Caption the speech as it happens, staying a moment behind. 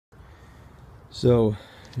So,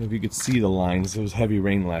 if you could see the lines, it was heavy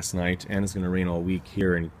rain last night, and it's going to rain all week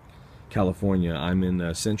here in California. I'm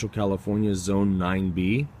in Central California, Zone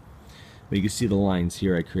 9B. But you can see the lines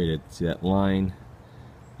here I created. See that line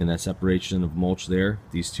and that separation of mulch there?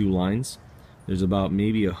 These two lines. There's about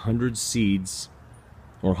maybe 100 seeds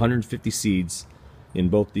or 150 seeds in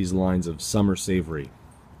both these lines of summer savory.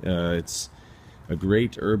 It's a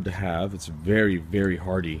great herb to have. It's very, very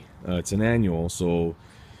hardy. It's an annual, so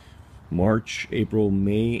March, April,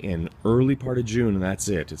 May, and early part of June, and that's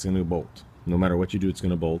it. It's going to bolt. No matter what you do, it's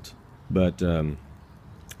going to bolt. But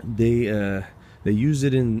they use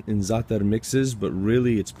it in Zaatar mixes, but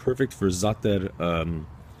really it's perfect for Zaatar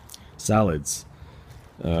salads.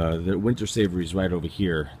 The winter savory is right over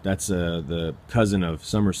here. That's the cousin of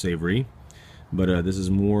summer savory, but this is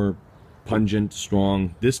more pungent,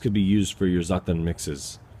 strong. This could be used for your Zaatar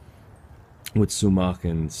mixes with sumac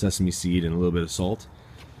and sesame seed and a little bit of salt.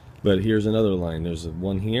 But here's another line. There's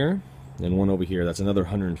one here and one over here. That's another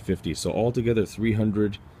 150. So altogether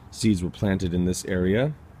 300 seeds were planted in this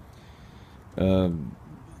area.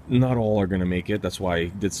 Not all are going to make it. That's why I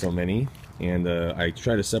did so many. And I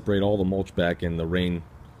try to separate all the mulch back in the rain,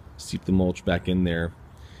 seep the mulch back in there.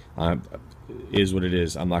 Is what it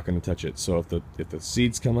is. I'm not going to touch it. So if the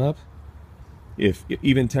seeds come up, if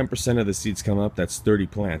even 10% of the seeds come up, that's 30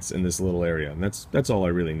 plants in this little area. And that's all I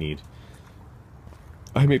really need.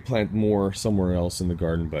 I may plant more somewhere else in the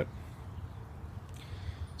garden, but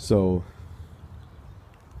a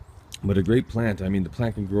great plant. I mean, the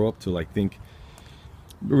plant can grow up to, like,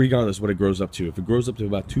 regardless what it grows up to. If it grows up to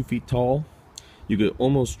about 2 feet tall, you could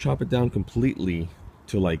almost chop it down completely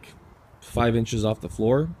to like 5 inches off the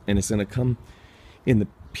floor, and it's gonna come in the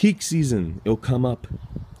peak season. It'll come up,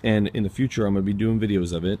 and in the future, I'm gonna be doing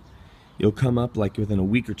videos of it. It'll come up like within a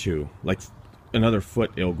week or two, like another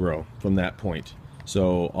foot. It'll grow from that point.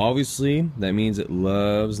 So obviously that means it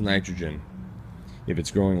loves nitrogen if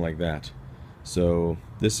it's growing like that. So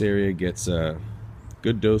this area gets a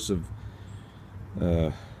good dose of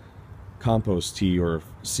compost tea or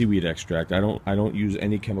seaweed extract. I don't use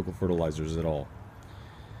any chemical fertilizers at all.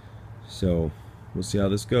 So we'll see how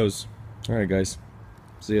this goes. All right, guys.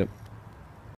 See ya.